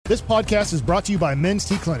This podcast is brought to you by Men's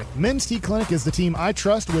T Clinic. Men's T Clinic is the team I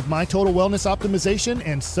trust with my total wellness optimization,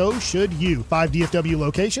 and so should you. 5 DFW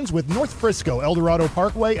locations with North Frisco, El Dorado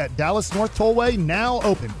Parkway at Dallas North Tollway now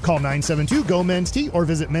open. Call 972-GO-MEN'S-T or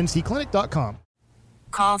visit mensteclinic.com.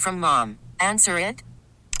 Call from mom. Answer it.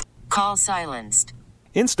 Call silenced.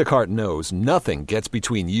 Instacart knows nothing gets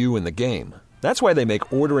between you and the game. That's why they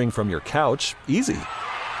make ordering from your couch easy.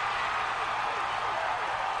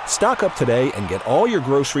 Stock up today and get all your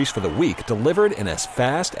groceries for the week delivered in as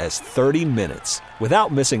fast as 30 minutes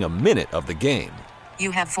without missing a minute of the game.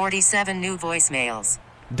 You have 47 new voicemails.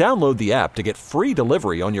 Download the app to get free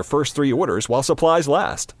delivery on your first 3 orders while supplies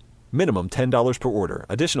last. Minimum $10 per order.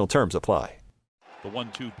 Additional terms apply. The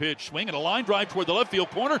 1-2 pitch, swing and a line drive toward the left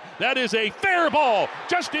field corner. That is a fair ball,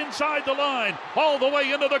 just inside the line, all the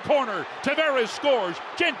way into the corner. Tavares scores.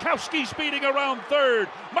 Jankowski speeding around third.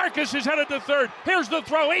 Marcus is headed to third. Here's the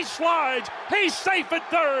throw. He slides. He's safe at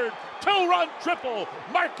third. 2-run triple.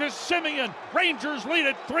 Marcus Semien. Rangers lead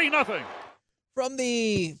it 3-0. From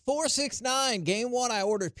the 4-6-9, game 1, I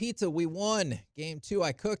ordered pizza. We won. Game 2,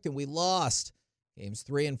 I cooked and we lost. Games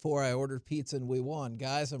 3 and 4, I ordered pizza and we won.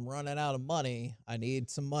 Guys, I'm running out of money. I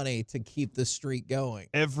need some money to keep the streak going.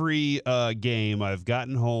 Every game I've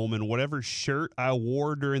gotten home, and whatever shirt I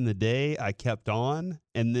wore during the day, I kept on,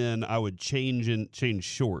 and then I would change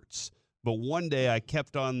shorts. But one day I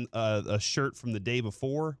kept on a shirt from the day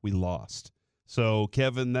before. We lost. So,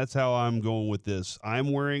 Kevin, that's how I'm going with this.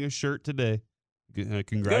 I'm wearing a shirt today.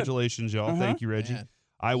 Congratulations, y'all. Thank you, Reggie. Man,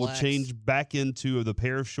 I will change back into the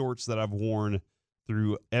pair of shorts that I've worn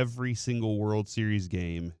through every single World Series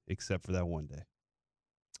game except for that one day.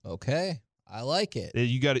 Okay, I like it.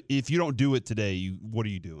 If you don't do it today, what are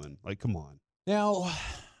you doing? Like, come on. Now,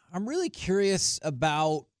 I'm really curious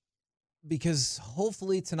about, because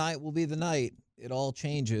hopefully tonight will be the night it all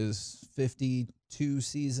changes 52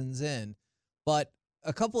 seasons in. But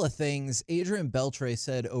a couple of things Adrian Beltre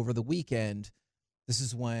said over the weekend. This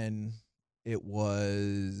is when it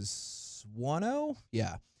was 1-0.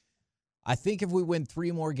 Yeah. I think if we win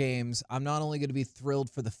 3 more games, I'm not only going to be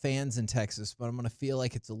thrilled for the fans in Texas, but I'm going to feel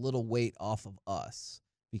like it's a little weight off of us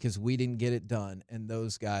because we didn't get it done, and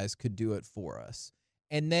those guys could do it for us.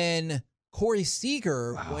 And then Corey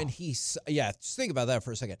Seager, when just think about that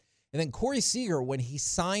for a second. And then Corey Seager, when he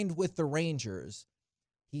signed with the Rangers,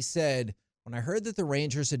 he said, when I heard that the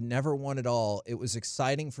Rangers had never won it all, it was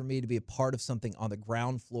exciting for me to be a part of something on the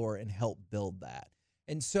ground floor and help build that.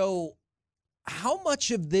 And so how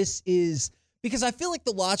much of this is, because I feel like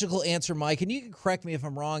the logical answer, Mike, and you can correct me if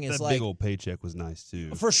I'm wrong, is that big old paycheck was nice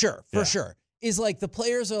too. For sure. Is like the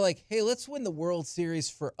players are like, hey, let's win the World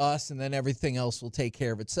Series for us and then everything else will take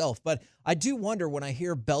care of itself. But I do wonder when I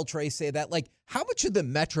hear Beltre say that, like, how much of the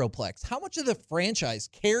Metroplex, how much of the franchise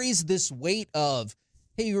carries this weight of,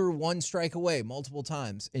 hey, you were 1 strike away multiple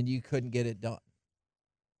times and you couldn't get it done?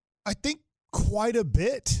 I think quite a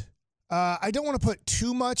bit. I don't want to put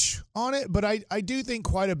too much on it, but I do think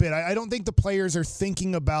quite a bit. I don't think the players are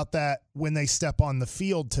thinking about that when they step on the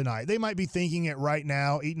field tonight. They might be thinking it right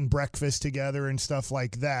now, eating breakfast together and stuff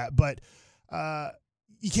like that, but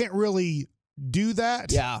you can't really do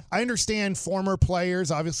that. Yeah. I understand former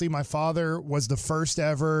players. Obviously, my father was the first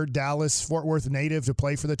ever Dallas-Fort Worth native to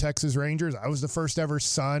play for the Texas Rangers. I was the first ever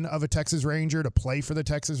son of a Texas Ranger to play for the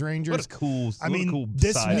Texas Rangers. What a cool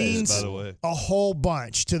this means by the way. A whole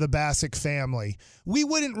bunch to the Bassick family. We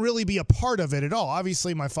wouldn't really be a part of it at all.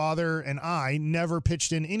 Obviously, my father and I never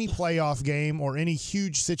pitched in any playoff game or any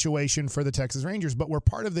huge situation for the Texas Rangers, but we're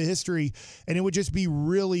part of the history, and it would just be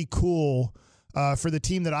really cool for the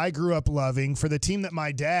team that I grew up loving, for the team that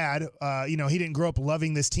my dad, he didn't grow up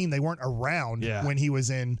loving this team. They weren't around when he was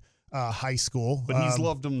in high school. But he's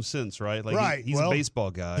loved them since, right? Like right. He's a baseball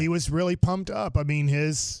guy. He was really pumped up. I mean,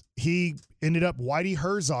 he ended up, Whitey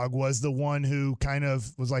Herzog was the one who kind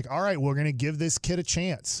of was like, all right, we're going to give this kid a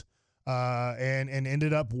chance. And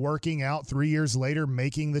ended up working out 3 years later,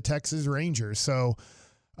 making the Texas Rangers. So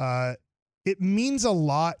it means a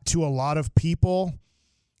lot to a lot of people.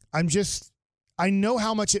 I know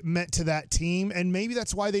how much it meant to that team, and maybe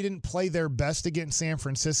that's why they didn't play their best against San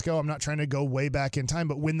Francisco. I'm not trying to go way back in time,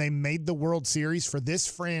 but when they made the World Series for this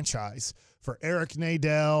franchise, for Eric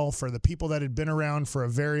Nadel, for the people that had been around for a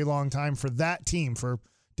very long time, for that team, for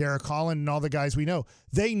Derek Holland and all the guys we know,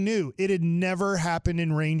 they knew it had never happened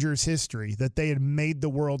in Rangers history that they had made the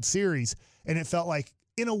World Series, and it felt like,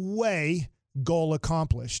 in a way, goal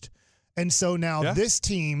accomplished. And so now this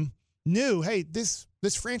team knew, hey, this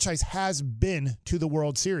franchise has been to the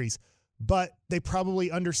World Series, but they probably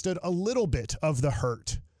understood a little bit of the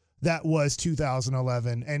hurt that was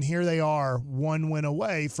 2011, and here they are, one win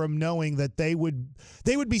away from knowing that they would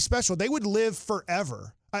be special. They would live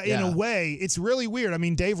forever. In a way, it's really weird. I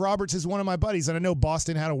mean, Dave Roberts is one of my buddies, and I know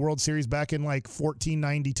Boston had a World Series back in like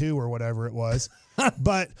 1492 or whatever it was.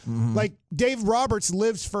 But like Dave Roberts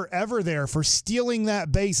lives forever there for stealing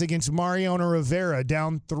that base against Mariano Rivera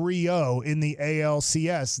down 3-0 in the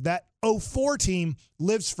ALCS. That 04 team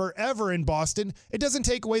lives forever in Boston. It doesn't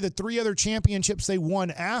take away the 3 other championships they won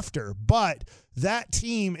after, but that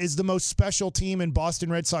team is the most special team in Boston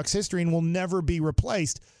Red Sox history and will never be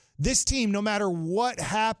replaced. This team, no matter what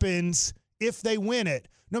happens, if they win it,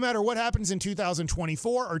 no matter what happens in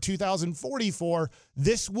 2024 or 2044,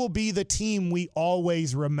 this will be the team we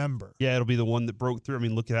always remember. Yeah, it'll be the one that broke through. I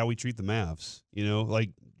mean, look at how we treat the Mavs,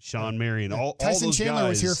 like Sean Marion. All Tyson those Chandler guys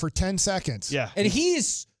was here for 10 seconds. Yeah. And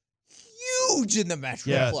he's huge in the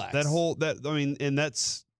Metroplex. And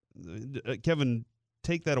that's, Kevin,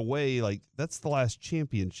 take that away. Like, that's the last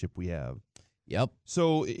championship we have. Yep.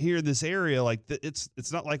 So here in this area, like it's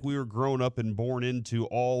not like we were grown up and born into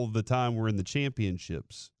all the time we're in the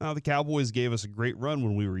championships. Now, the Cowboys gave us a great run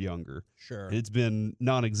when we were younger. Sure. It's been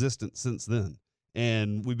non-existent since then.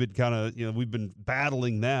 And we've been we've been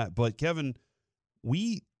battling that. But Kevin,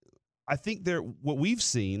 I think what we've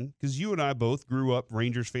seen, because you and I both grew up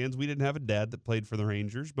Rangers fans. We didn't have a dad that played for the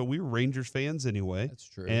Rangers, but we were Rangers fans anyway. That's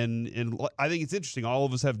true. And I think it's interesting. All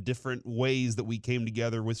of us have different ways that we came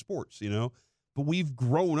together with sports, But we've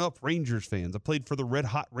grown up Rangers fans. I played for the Red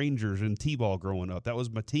Hot Rangers in T-ball growing up. That was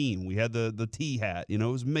my team. We had the T hat. It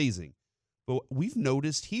was amazing. But we've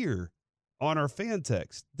noticed here on our fan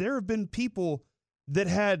text, there have been people that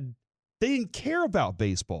they didn't care about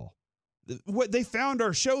baseball. They found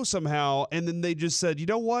our show somehow, and then they just said, you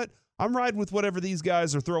know what? I'm riding with whatever these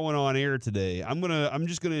guys are throwing on air today. I'm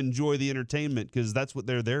just gonna enjoy the entertainment because that's what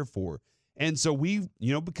they're there for. And so we,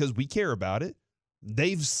 because we care about it,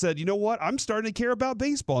 they've said, you know what? I'm starting to care about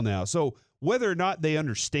baseball now. So whether or not they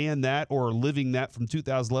understand that or are living that from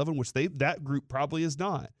 2011, which that group probably is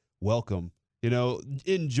not, welcome.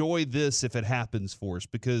 Enjoy this if it happens for us,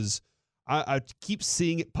 because I keep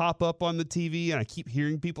seeing it pop up on the TV and I keep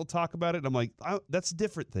hearing people talk about it. And I'm like, that's a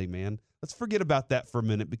different thing, man. Let's forget about that for a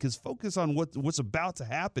minute, because focus on what's about to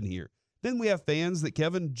happen here. Then we have fans that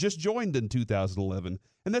Kevin just joined in 2011,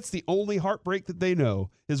 and that's the only heartbreak that they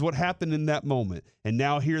know is what happened in that moment. And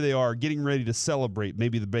now here they are getting ready to celebrate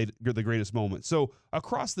maybe the greatest moment. So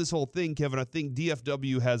across this whole thing, Kevin, I think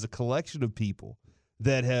DFW has a collection of people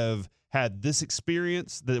that have had this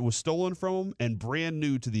experience that was stolen from them and brand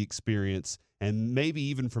new to the experience. And maybe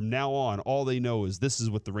even from now on, all they know is this is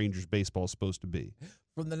what the Rangers baseball is supposed to be.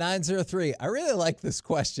 From the 903, I really like this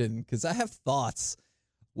question because I have thoughts.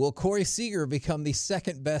 Will Corey Seager become the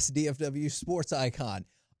second best DFW sports icon?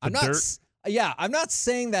 I'm not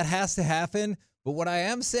saying that has to happen, but what I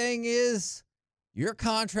am saying is your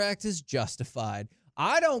contract is justified.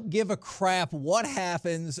 I don't give a crap what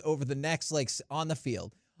happens over the next, on the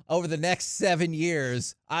field, over the next 7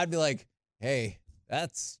 years. I'd be like, hey,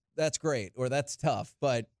 that's great, or that's tough,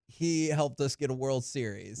 but he helped us get a World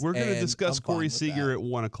Series. We're going to discuss Corey Seager at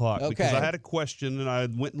 1 o'clock because I had a question and I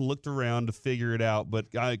went and looked around to figure it out. But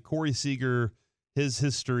Corey Seager, his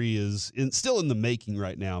history is still in the making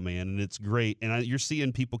right now, man, and it's great. And you're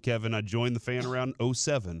seeing people, Kevin. I joined the fan around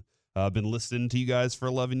 07. I've been listening to you guys for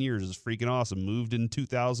 11 years. It's freaking awesome. Moved in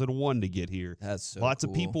 2001 to get here. That's so Lots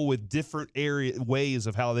cool. of people with different ways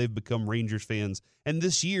of how they've become Rangers fans. And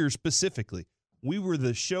this year specifically, we were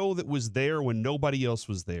the show that was there when nobody else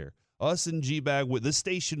was there. Us and G-Bag, this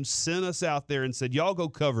station sent us out there and said, y'all go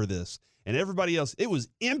cover this. And everybody else, it was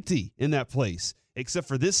empty in that place except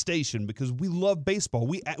for this station because we love baseball.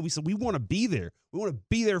 We said we want to be there. We want to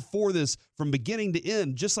be there for this from beginning to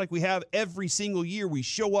end, just like we have every single year. We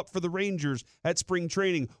show up for the Rangers at spring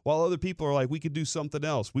training while other people are like, we could do something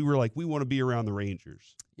else. We were like, we want to be around the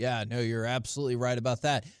Rangers. Yeah, no, you're absolutely right about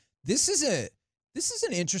that. This is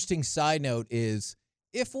an interesting side note is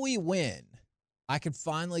if we win, I could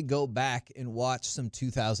finally go back and watch some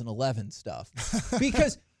 2011 stuff.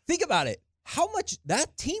 Because think about it. How much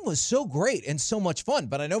that team was so great and so much fun.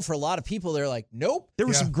 But I know for a lot of people, they're like, nope. There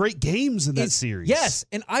were some great games in that series. Yes.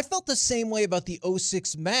 And I felt the same way about the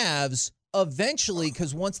 06 Mavs eventually,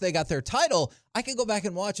 because once they got their title, I could go back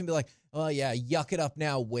and watch and be like, oh, yeah, yuck it up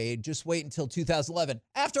now, Wade. Just wait until 2011.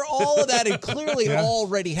 After all of that, it clearly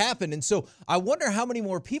already happened. And so I wonder how many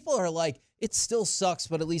more people are like, it still sucks,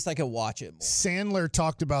 but at least I can watch it more. Sandler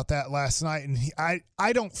talked about that last night, and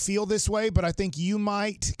I don't feel this way, but I think you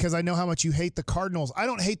might because I know how much you hate the Cardinals. I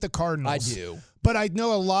don't hate the Cardinals. I do. But I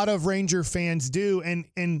know a lot of Ranger fans do,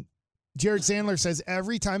 and Jared Sandler says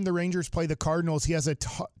every time the Rangers play the Cardinals, he has a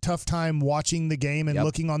tough time watching the game and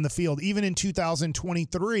looking on the field, even in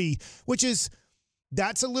 2023,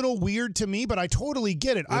 that's a little weird to me, but I totally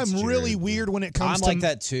get it. I'm really weird when it comes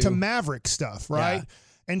to Maverick stuff, right? Yeah.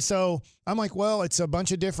 And so I'm like, well, it's a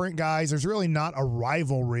bunch of different guys. There's really not a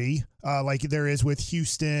rivalry like there is with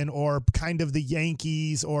Houston or kind of the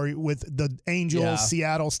Yankees or with the Angels,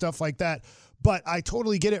 Seattle, stuff like that. But I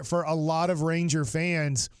totally get it for a lot of Ranger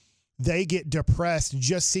fans. They get depressed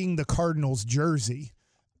just seeing the Cardinals jersey.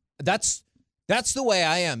 That's the way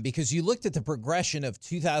I am, because you looked at the progression of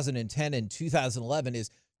 2010 and 2011 is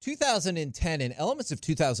 2010 and elements of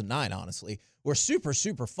 2009, honestly, were super,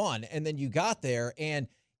 super fun. And then you got there and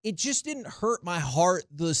it just didn't hurt my heart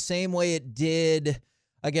the same way it did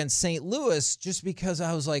against St. Louis, just because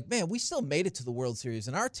I was like, man, we still made it to the World Series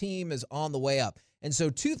and our team is on the way up. And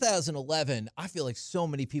so 2011, I feel like so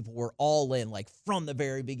many people were all in, like from the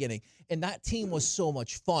very beginning. And that team was so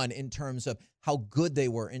much fun in terms of how good they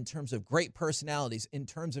were, in terms of great personalities, in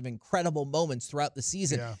terms of incredible moments throughout the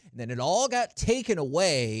season. Yeah. And then it all got taken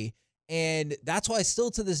away. And that's why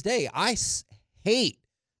still to this day, I hate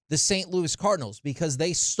the St. Louis Cardinals, because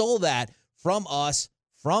they stole that from us,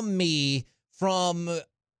 from me,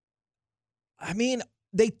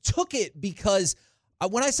 they took it because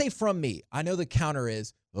when I say from me, I know the counter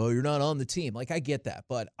is, oh, you're not on the team. Like, I get that.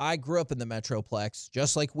 But I grew up in the Metroplex,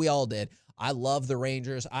 just like we all did. I love the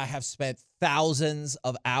Rangers. I have spent thousands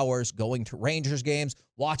of hours going to Rangers games,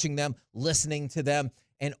 watching them, listening to them.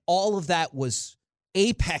 And all of that was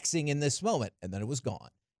apexing in this moment. And then it was gone.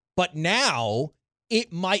 But now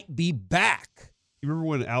it might be back. You remember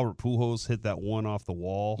when Albert Pujols hit that one off the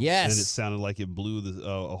wall? Yes. And it sounded like it blew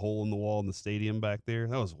a hole in the wall in the stadium back there?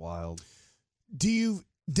 That was wild.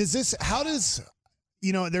 There's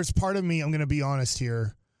part of me, I'm going to be honest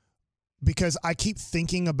here, because I keep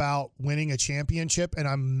thinking about winning a championship and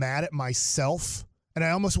I'm mad at myself and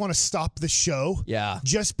I almost want to stop the show. Yeah.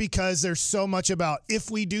 Just because there's so much about if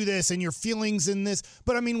we do this and your feelings in this.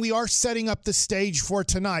 But I mean, we are setting up the stage for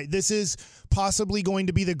tonight. This is possibly going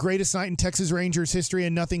to be the greatest night in Texas Rangers history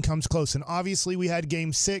and nothing comes close. And obviously we had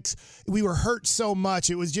game 6. We were hurt so much.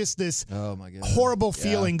 It was just this horrible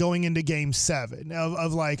feeling going into game 7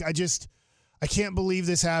 of like, I can't believe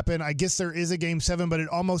this happened. I guess there is a game 7, but it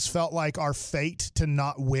almost felt like our fate to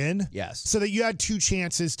not win. Yes. So that you had 2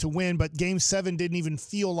 chances to win, but game 7 didn't even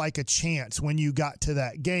feel like a chance when you got to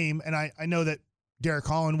that game. And I know that Derek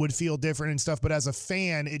Holland would feel different and stuff, but as a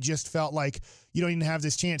fan, it just felt like you don't even have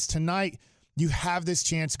this chance. Tonight, you have this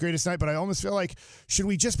chance, greatest night, but I almost feel like, should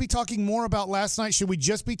we just be talking more about last night? Should we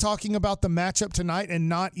just be talking about the matchup tonight and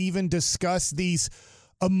not even discuss these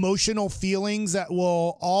emotional feelings that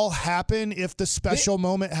will all happen if the special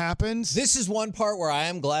moment happens? This is one part where I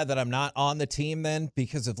am glad that I'm not on the team then,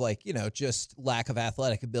 because of just lack of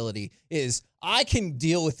athletic ability, is I can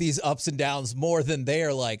deal with these ups and downs more than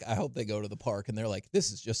they're like, I hope they go to the park and they're like,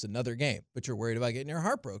 this is just another game, but you're worried about getting your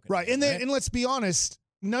heart broken. Right. And let's be honest,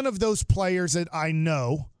 none of those players that I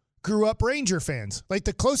know grew up Ranger fans. Like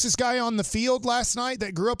the closest guy on the field last night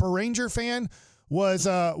that grew up a Ranger fan was,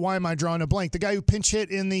 why am I drawing a blank? The guy who pinch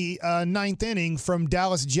hit in the 9th inning from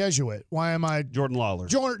Dallas Jesuit. Jordan Lawler.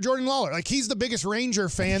 Jordan Lawler. Like, he's the biggest Ranger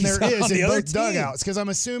fan there is in both dugouts, because I'm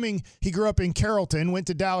assuming he grew up in Carrollton, went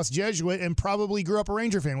to Dallas Jesuit, and probably grew up a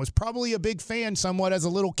Ranger fan. Was probably a big fan somewhat as a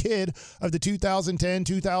little kid of the 2010,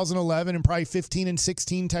 2011, and probably 15 and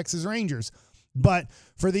 16 Texas Rangers. But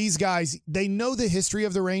for these guys, they know the history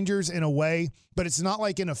of the Rangers in a way, but it's not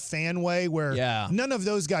like in a fan way where none of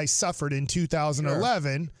those guys suffered in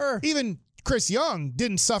 2011. Sure. Even Chris Young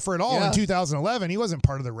didn't suffer at all in 2011. He wasn't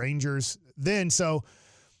part of the Rangers then. So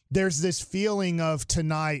there's this feeling of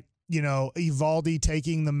tonight, Eovaldi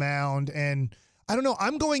taking the mound. And I don't know,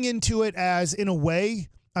 I'm going into it as, in a way,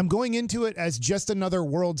 just another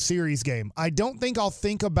World Series game. I don't think I'll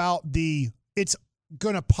think about it's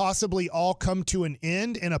going to possibly all come to an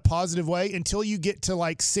end in a positive way until you get to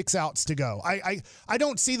like 6 outs to go. I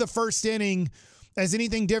don't see the first inning as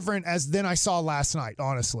anything different than I saw last night,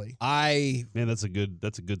 honestly. That's a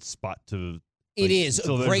good spot to. It is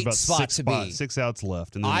a great spot to be. 6 outs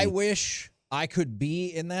left. And then I wish I could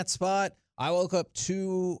be in that spot. I woke up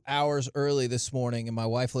 2 hours early this morning and my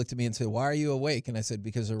wife looked at me and said, "Why are you awake?" And I said,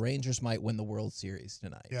 "Because the Rangers might win the World Series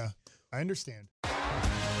tonight." Yeah, I understand.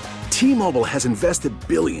 T-Mobile has invested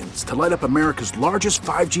billions to light up America's largest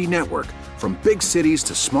 5G network, from big cities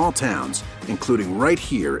to small towns, including right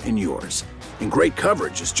here in yours. And great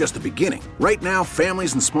coverage is just the beginning. Right now,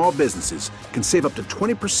 families and small businesses can save up to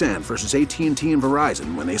 20% versus AT&T and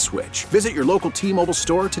Verizon when they switch. Visit your local T-Mobile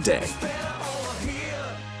store today.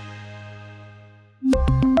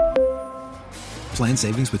 Plan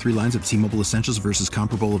savings with 3 lines of T-Mobile Essentials versus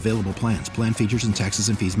comparable available plans. Plan features and taxes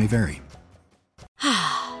and fees may vary.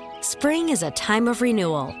 Spring is a time of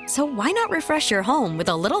renewal, so why not refresh your home with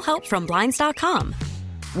a little help from Blinds.com?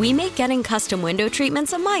 We make getting custom window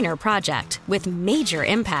treatments a minor project with major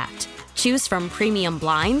impact. Choose from premium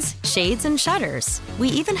blinds, shades, and shutters. We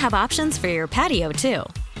even have options for your patio, too.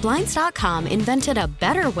 Blinds.com invented a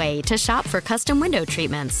better way to shop for custom window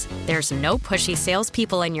treatments. There's no pushy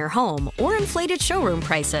salespeople in your home or inflated showroom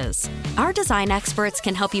prices. Our design experts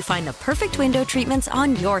can help you find the perfect window treatments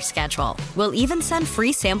on your schedule. We'll even send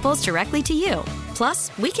free samples directly to you.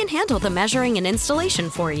 Plus, we can handle the measuring and installation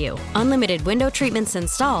for you. Unlimited window treatments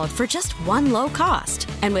installed for just one low cost.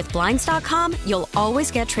 And with Blinds.com, you'll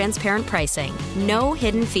always get transparent pricing. No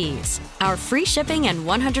hidden fees. Our free shipping and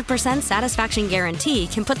 100% satisfaction guarantee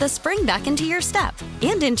can put the spring back into your step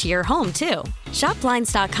and into your home, too. Shop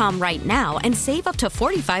Blinds.com right now and save up to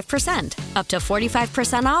 45%. Up to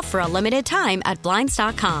 45% off for a limited time at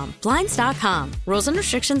Blinds.com. Blinds.com. Rules and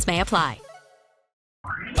restrictions may apply.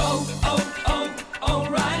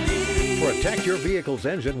 O'Reilly. Protect your vehicle's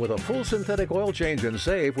engine with a full synthetic oil change and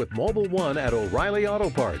save with Mobile One at O'Reilly Auto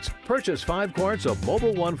Parts. Purchase 5 quarts of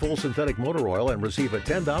Mobile One full synthetic motor oil and receive a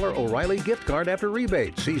 $10 O'Reilly gift card after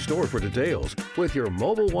rebate. See store for details. With your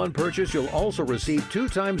Mobile One purchase, you'll also receive 2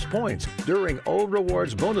 times points during O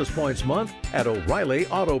Rewards Bonus Points Month at O'Reilly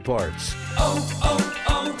Auto Parts.